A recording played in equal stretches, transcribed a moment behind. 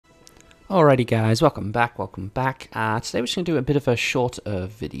Alrighty guys, welcome back. Today we're just going to do a bit of a shorter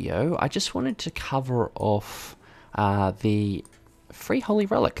video. I just wanted to cover off the free Holy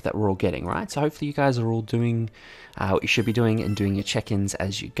Relic that we're all getting, right? So hopefully you guys are all doing what you should be doing and doing your check-ins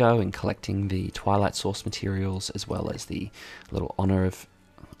as you go and collecting the Twilight source materials as well as the little honor of,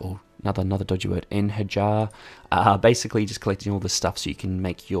 or another dodgy word, in Hajar. Basically just collecting all this stuff so you can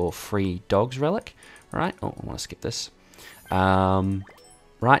make your free Dogs Relic, right? Oh, I want to skip this.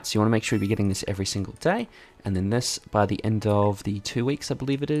 Right, so you want to make sure you're getting this every single day, and then this, by the end of the 2 weeks, I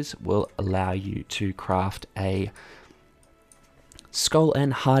believe it is, will allow you to craft a Skull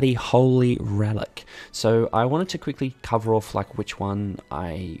and Hardy Holy Relic. So I wanted to quickly cover off like which one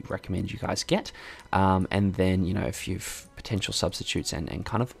I recommend you guys get, and then, you know, if you've potential substitutes and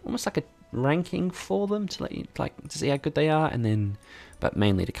kind of almost like a ranking for them to let you to see how good they are, and then but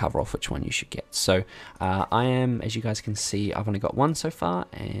mainly to cover off which one you should get. So I am, as you guys can see, I've only got one so far,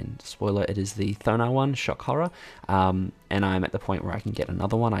 and spoiler, it is the Thonar one, Shock Horror, and I'm at the point where I can get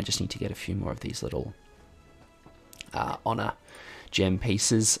another one. I just need to get a few more of these little honor gem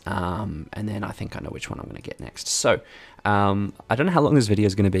pieces, and then I think I know which one I'm going to get next. So I don't know how long this video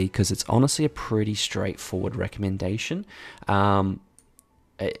is going to be, because it's honestly a pretty straightforward recommendation.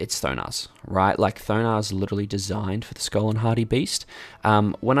 It's Thonar's, right? Like, Thonar's literally designed for the Skull and Hardy beast.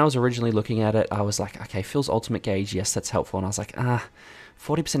 When I was originally looking at it, I was like, okay, Phil's ultimate gauge, yes, that's helpful. And I was like,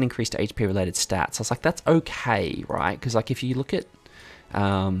 40% increase to HP related stats. I was like, that's okay, right? Because like if you look at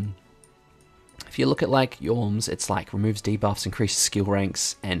like Yorm's, it's like removes debuffs, increases skill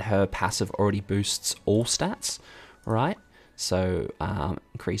ranks, and her passive already boosts all stats, right? So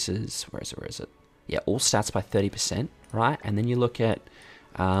increases, where is it? Yeah, all stats by 30%, right? And then you look at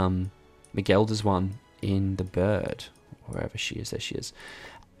Miguelda's one in the bird, wherever she is, there she is,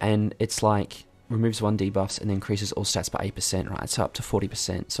 and it's like removes 1 debuffs and increases all stats by 8%, right? So up to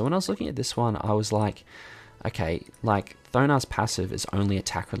 40%. So when I was looking at this one, I was like, okay, like Thonar's passive is only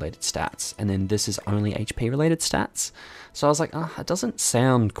attack related stats, and then this is only HP related stats. So I was like, it doesn't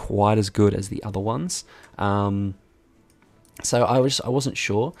sound quite as good as the other ones. So I wasn't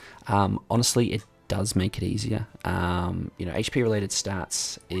sure. Honestly, it does make it easier. You know, HP related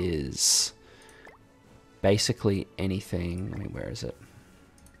stats is basically anything. I mean, where is it?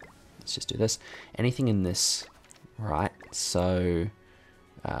 Let's just do this. Anything in this, right? So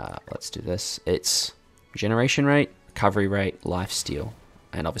let's do this. It's regeneration rate, recovery rate, life steal,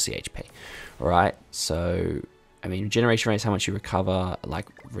 and obviously HP, right? So I mean, regeneration rate is how much you recover. Like,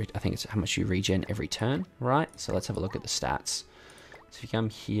 I think it's how much you regen every turn, right? So let's have a look at the stats. So if you come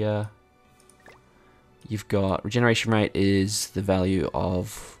here, you've got regeneration rate is the value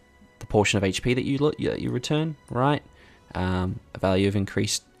of the portion of HP that you return, right? A value of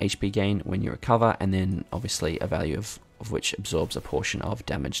increased HP gain when you recover, and then obviously a value of which absorbs a portion of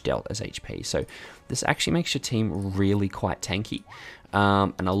damage dealt as HP. So this actually makes your team really quite tanky,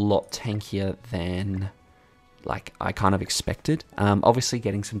 and a lot tankier than like I kind of expected. Obviously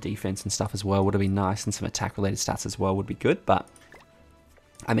getting some defense and stuff as well would have been nice, and some attack related stats as well would be good, but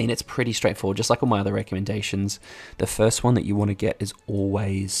I mean, it's pretty straightforward. Just like all my other recommendations, the first one that you want to get is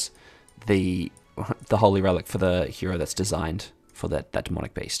always the Holy Relic for the hero that's designed for that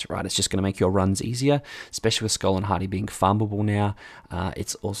demonic beast, right? It's just going to make your runs easier, especially with Skull and Hardy being farmable now.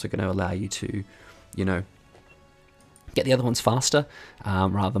 It's also going to allow you to, you know, get the other ones faster,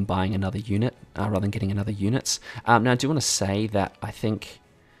 rather than buying another unit, rather than getting another units. Now, I do want to say that I think,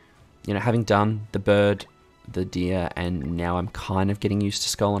 you know, having done the bird, the deer, and now I'm kind of getting used to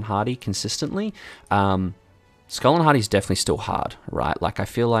Skull and Hardy consistently. Skull and Hardy is definitely still hard, right? Like, I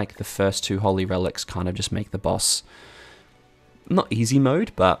feel like the first 2 Holy Relics kind of just make the boss not easy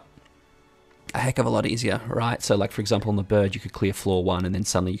mode, but a heck of a lot easier, right? So like, for example, on the bird, you could clear floor 1, and then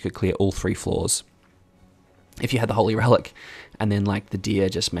suddenly you could clear all 3 floors if you had the Holy Relic, and then like the deer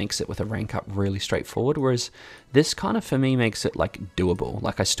just makes it with a rank up really straightforward, whereas this kind of for me makes it like doable.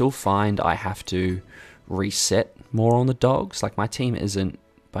 Like, I still find I have to reset more on the dogs. Like, my team isn't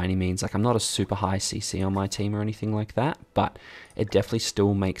by any means, like, I'm not a super high CC on my team or anything like that, but it definitely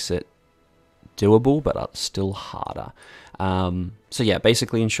still makes it doable, but still harder. So yeah,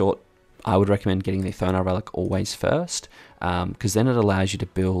 basically in short, I would recommend getting the Thonar Relic always first, because then it allows you to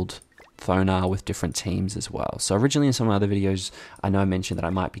build Thonar with different teams as well. So originally in some of my other videos, I know I mentioned that I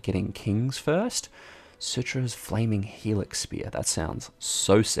might be getting Kings first. Sutra's Flaming Helix Spear. That sounds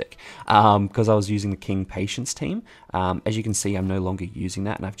so sick, because I was using the King Patience team. As you can see, I'm no longer using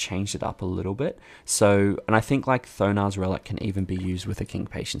that, and I've changed it up a little bit. So, and I think like Thonar's Relic can even be used with a King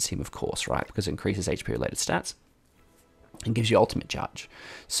Patience team, of course, right? Because it increases HP related stats and gives you ultimate charge.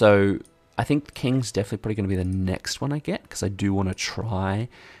 So I think the King's definitely probably going to be the next one I get, because I do want to try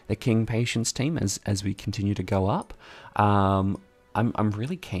the King Patience team as we continue to go up. I'm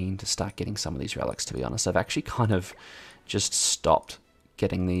really keen to start getting some of these relics, to be honest. I've actually kind of just stopped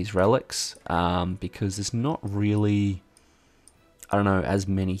getting these relics because there's not really, I don't know, as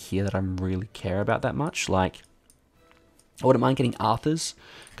many here that I really care about that much. Like, I wouldn't mind getting Arthurs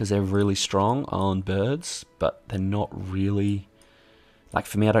because they're really strong on birds, but they're not really, like,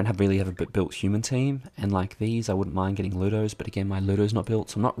 for me, I don't really have a built human team, and like these, I wouldn't mind getting Ludos, but again, my Ludo's not built,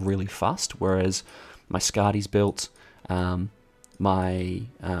 so I'm not really fussed, whereas my Scardy's built, my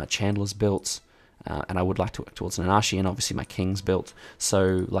Chandler's built, and I would like to work towards an Anashi, and obviously my King's built,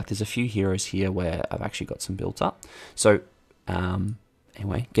 so like there's a few heroes here where I've actually got some built up. So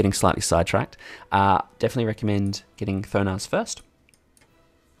anyway, getting slightly sidetracked, definitely recommend getting Thonars first.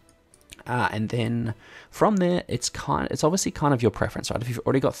 And then from there, it's obviously kind of your preference, right? If you've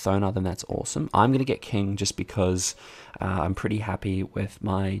already got Thonar, then that's awesome. I'm going to get King just because I'm pretty happy with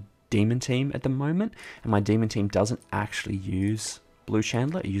my Demon team at the moment, and my Demon team doesn't actually use Blue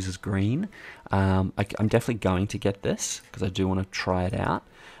Chandler, it uses green. I'm definitely going to get this because I do want to try it out.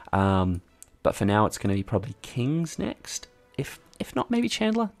 But for now, it's going to be probably King's next, if not maybe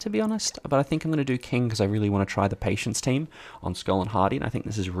Chandler, to be honest. But I think I'm going to do King because I really want to try the Patience team on Skull and Hardy, and I think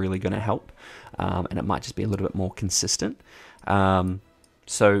this is really going to help. And it might just be a little bit more consistent.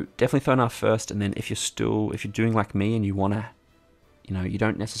 So definitely Thonar first, and then if you're doing like me and you want to, you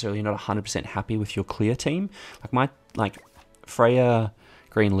don't necessarily, you're not 100% happy with your clear team. Like Freya,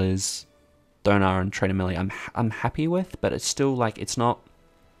 Green Liz, Thonar, and Trader Millie, I'm happy with, but it's still like, it's not,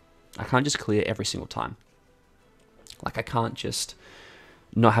 I can't just clear every single time. Like, I can't just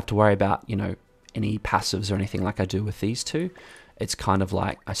not have to worry about, any passives or anything like I do with these two. It's kind of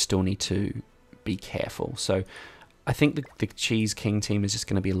like I still need to be careful. So I think the Cheese King team is just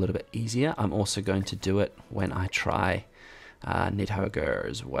going to be a little bit easier. I'm also going to do it when I try Nidhogger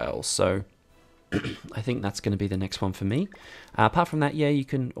as well. So I think that's going to be the next one for me. Apart from that, yeah, you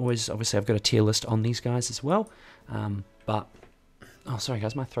can always, obviously I've got a tier list on these guys as well. But, oh, sorry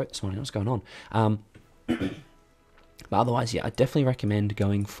guys, my throat this morning, what's going on? But otherwise, yeah, I definitely recommend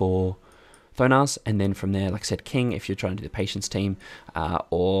going for Thonars, and then from there, like I said, King if you're trying to do the Patience team,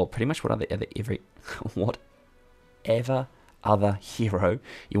 or pretty much whatever other hero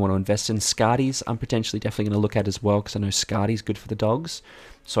you want to invest in. Scardy's I'm potentially definitely going to look at as well, because I know Scardy's good for the dogs.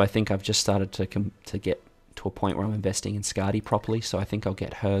 So I think I've just started to get to a point where I'm investing in Scardy properly, so I think I'll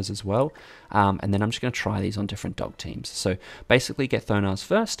get hers as well. And then I'm just going to try these on different dog teams. So basically get Thonars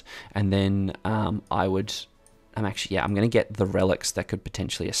first, and then I'm going to get the relics that could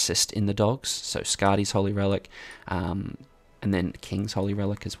potentially assist in the dogs. So Scardy's Holy Relic, and then King's Holy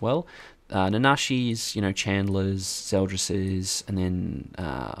Relic as well. Nanashi's, Chandler's, Zeldris's, and then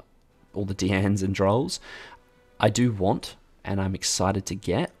all the Deannes and Drolls. I do want, and I'm excited to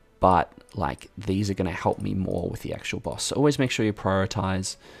get, but like these are going to help me more with the actual boss. So always make sure you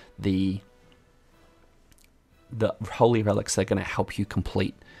prioritize the Holy Relics that are going to help you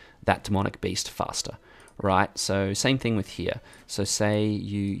complete that demonic beast faster. Right, so same thing with here. So say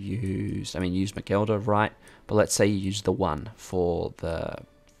you used Magelda, right? But let's say you use the 1 for the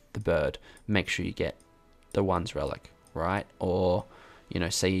bird. Make sure you get the 1's relic, right? Or,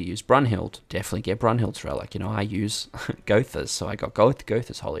 say you use Brunhild, definitely get Brunhild's relic. I use Gotha's, so I got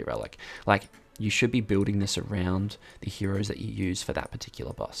Gotha's Holy Relic. Like, you should be building this around the heroes that you use for that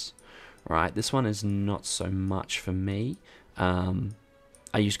particular boss, right? This one is not so much for me.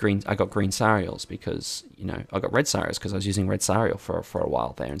 I got green Sariels because, I got red Sariels because I was using red Sariel for a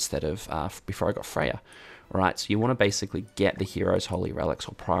while there instead of before I got Freya, right? So you want to basically get the hero's Holy Relics,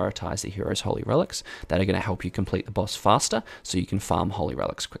 or prioritize the hero's Holy Relics that are going to help you complete the boss faster so you can farm Holy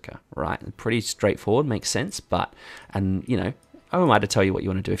Relics quicker, right? Pretty straightforward, makes sense, I might tell you what you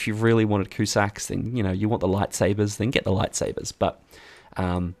want to do. If you really wanted Kusaks, then, you want the lightsabers, then get the lightsabers, but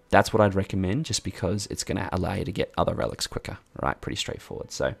that's what I'd recommend, just because it's going to allow you to get other relics quicker, right? Pretty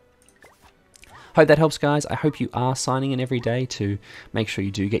straightforward. So hope that helps, guys. I hope you are signing in every day to make sure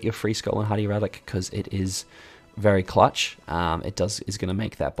you do get your free Skull and Hardy relic, because it is very clutch. Is going to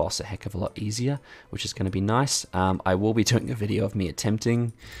make that boss a heck of a lot easier, which is going to be nice. I will be doing a video of me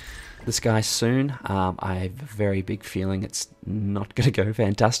attempting this guy soon. I have a very big feeling it's not going to go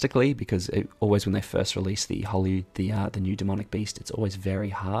fantastically, because always when they first release the new demonic beast, it's always very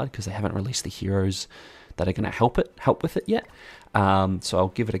hard because they haven't released the heroes that are going to help with it yet. So I'll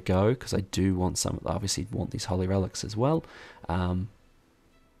give it a go, because I do obviously want these holy relics as well.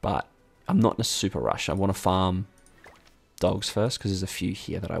 But I'm not in a super rush. I want to farm dogs first, because there's a few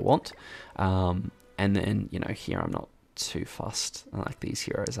here that I want. And then, here I'm not too fussed. Like these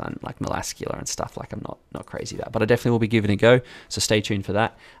heroes and like Melascula and stuff, like I'm not crazy about, but I definitely will be giving it a go, so stay tuned for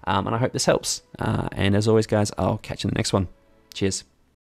that. And I hope this helps. And as always guys, I'll catch you in the next one. Cheers.